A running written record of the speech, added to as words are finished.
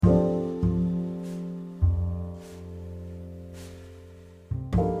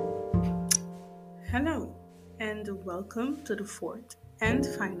Hello, and welcome to the fourth and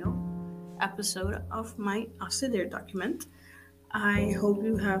final episode of my afstudeer document. I hope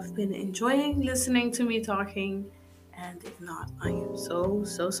you have been enjoying listening to me talking, and if not, I am so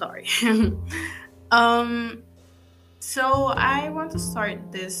sorry. um, so I want to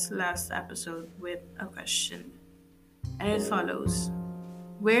start this last episode with a question, and it follows: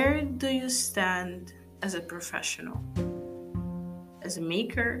 Where do you stand as a professional, as a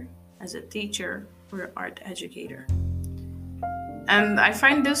maker, as a teacher, or art educator? And I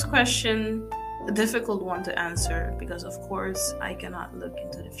find this question a difficult one to answer because, of course, I cannot look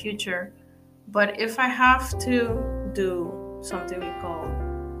into the future. But if I have to do something we call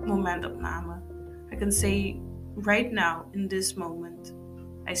momentopname, I can say right now, in this moment,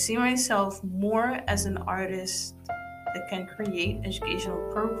 I see myself more as an artist that can create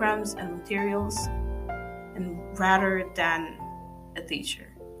educational programs and materials, and rather than a teacher.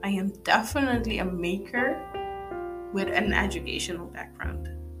 I am definitely a maker with an educational background.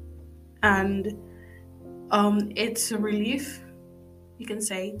 And it's a relief, you can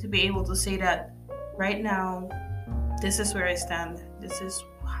say, to be able to say that right now, this is where I stand. This is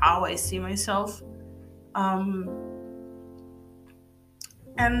how I see myself. Um,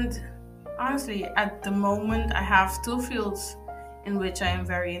 and honestly, at the moment, I have two fields in which I am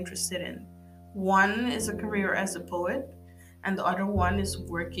very interested in. One is a career as a poet, and the other one is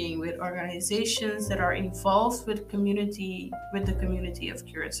working with organizations that are involved with the community of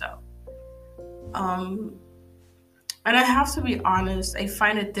Curacao. Um, and I have to be honest, I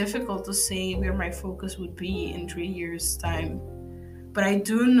find it difficult to say where my focus would be in 3 years' time. But I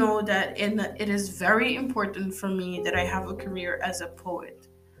do know that it is very important for me that I have a career as a poet.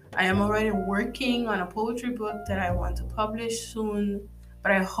 I am already working on a poetry book that I want to publish soon,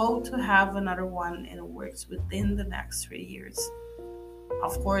 but I hope to have another one in the works within the next 3 years.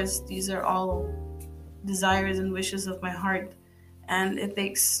 Of course, these are all desires and wishes of my heart, and it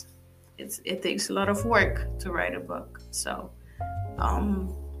takes a lot of work to write a book. So,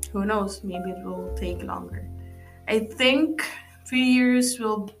 who knows? Maybe it will take longer. I think 3 years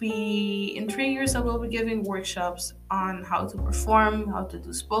will be in 3 years. I will be giving workshops on how to perform, how to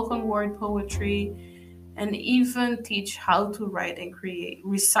do spoken word poetry, and even teach how to write and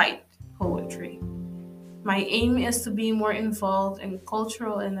recite poetry. My aim is to be more involved in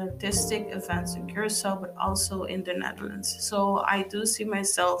cultural and artistic events in Curacao, but also in the Netherlands. So I do see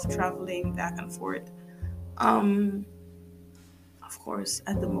myself traveling back and forth. Um, of course,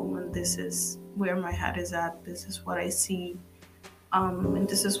 at the moment, this is where my head is at. This is what I see. And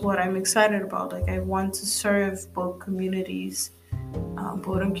this is what I'm excited about. Like, I want to serve both communities,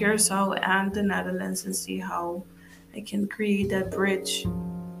 both in Curacao and the Netherlands, and see how I can create that bridge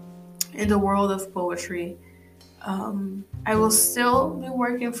in the world of poetry. I will still be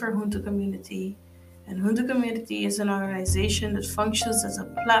working for Junto Community, and Junto Community is an organization that functions as a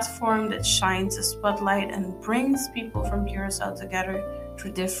platform that shines a spotlight and brings people from Curacao together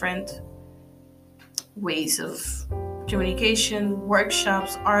through different ways of communication,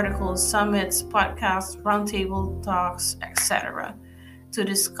 workshops, articles, summits, podcasts, roundtable talks, etc., to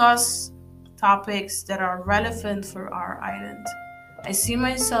discuss topics that are relevant for our island. I see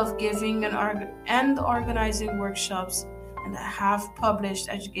myself giving and organizing workshops, and I have published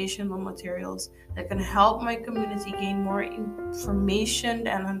educational materials that can help my community gain more information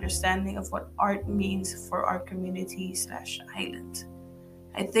and understanding of what art means for our community/island.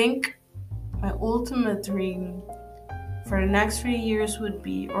 I think my ultimate dream for the next 3 years would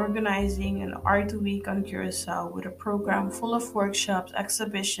be organizing an art week on Curacao with a program full of workshops,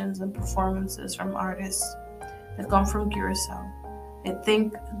 exhibitions, and performances from artists that come from Curacao. I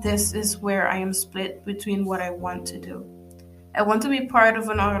think this is where I am split between what I want to do. I want to be part of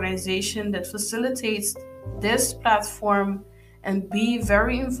an organization that facilitates this platform and be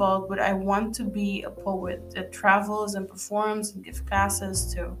very involved, but I want to be a poet that travels and performs and gives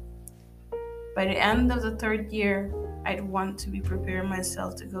classes too. By the end of the third year, I'd want to be preparing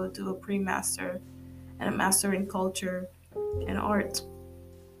myself to go to a pre-master and a master in culture and art.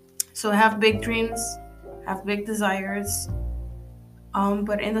 So I have big dreams, have big desires,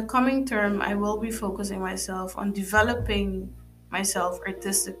 but in the coming term, I will be focusing myself on developing myself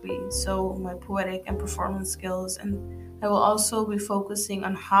artistically, so my poetic and performance skills, and I will also be focusing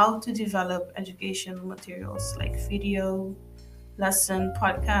on how to develop educational materials like video, lesson,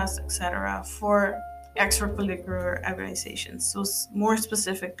 podcast, etc. for extracurricular organizations. So more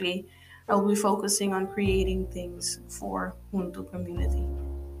specifically, I will be focusing on creating things for Junto community.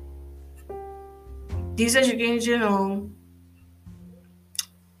 These educational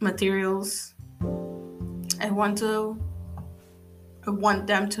materials, I want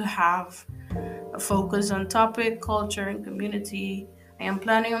them to have a focus on topic, culture, and community. I am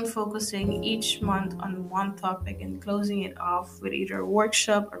planning on focusing each month on one topic and closing it off with either a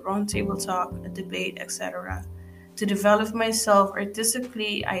workshop, a roundtable talk, a debate, etc. To develop myself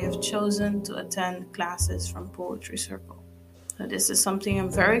artistically, I have chosen to attend classes from Poetry Circle. So this is something I'm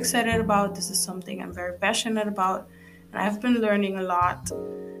very excited about. This is something I'm very passionate about, and I've been learning a lot.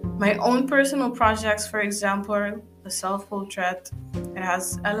 My own personal projects, for example, the self-portrait, it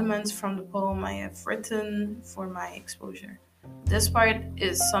has elements from the poem I have written for my exposure. This part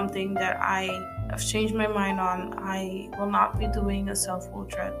is something that I have changed my mind on. I will not be doing a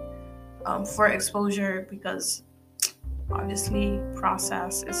self-portrait for exposure because obviously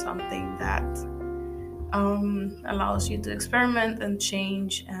process is something that allows you to experiment and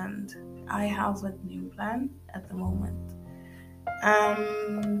change, and I have a new plan at the moment.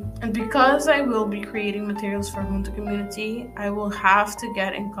 And because I will be creating materials for Ubuntu community, I will have to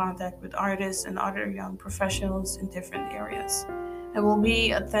get in contact with artists and other young professionals in different areas. I will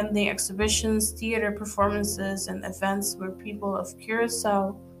be attending exhibitions, theater performances, and events where people of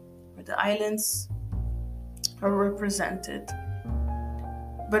Curacao or the islands are represented.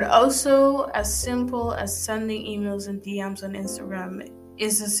 But also, as simple as sending emails and DMs on Instagram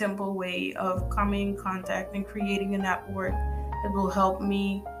is a simple way of coming in contact and creating a network that will help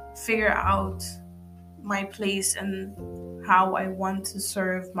me figure out my place and how I want to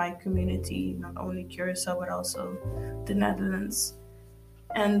serve my community, not only Curacao, but also the Netherlands.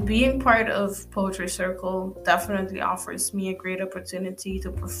 And being part of Poetry Circle definitely offers me a great opportunity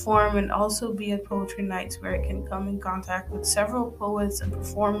to perform and also be at poetry nights where I can come in contact with several poets and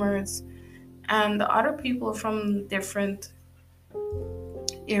performers and other people from different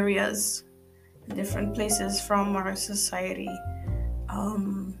areas, different places from our society.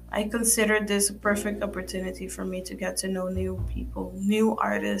 I consider this a perfect opportunity for me to get to know new people, new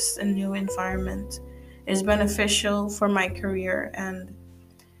artists, and new environment. It's beneficial for my career, and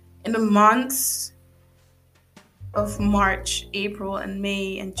in the months of March, April, and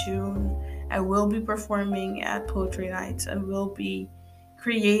May, and June, I will be performing at poetry nights. I will be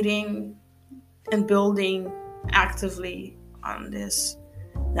creating and building actively on this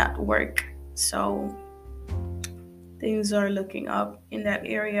network. So things are looking up in that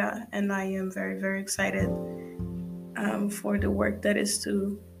area, and I am very, very excited for the work that is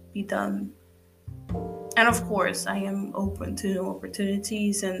to be done. And of course, I am open to new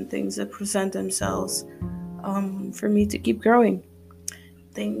opportunities and things that present themselves for me to keep growing.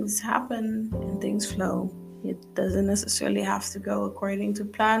 Things happen and things flow. It doesn't necessarily have to go according to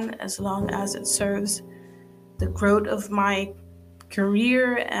plan as long as it serves the growth of my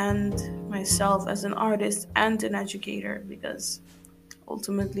career and myself as an artist and an educator, because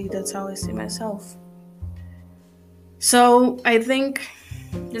ultimately that's how I see myself. So I think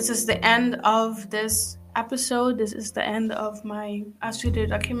this is the end of this episode. This is the end of my afstudeer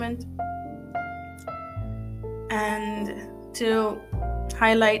document. And to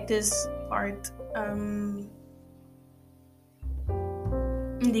highlight this part,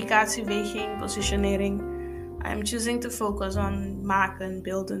 indicatieweging, positionering, I'm choosing to focus on maken,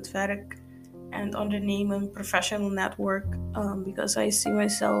 beeldend werk, and ondernemen, professional network, because I see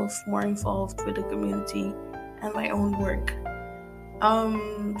myself more involved with the community and my own work.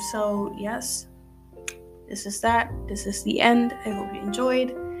 So yes, this is that. This is the end. I hope you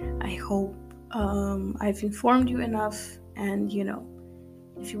enjoyed. I hope I've informed you enough. And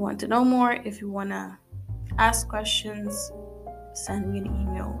if you want to know more, if you want to ask questions, send me an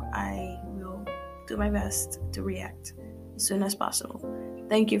email. I will do my best to react as soon as possible.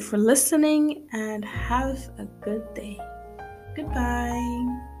 Thank you for listening and have a good day.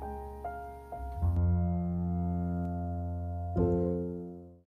 Goodbye.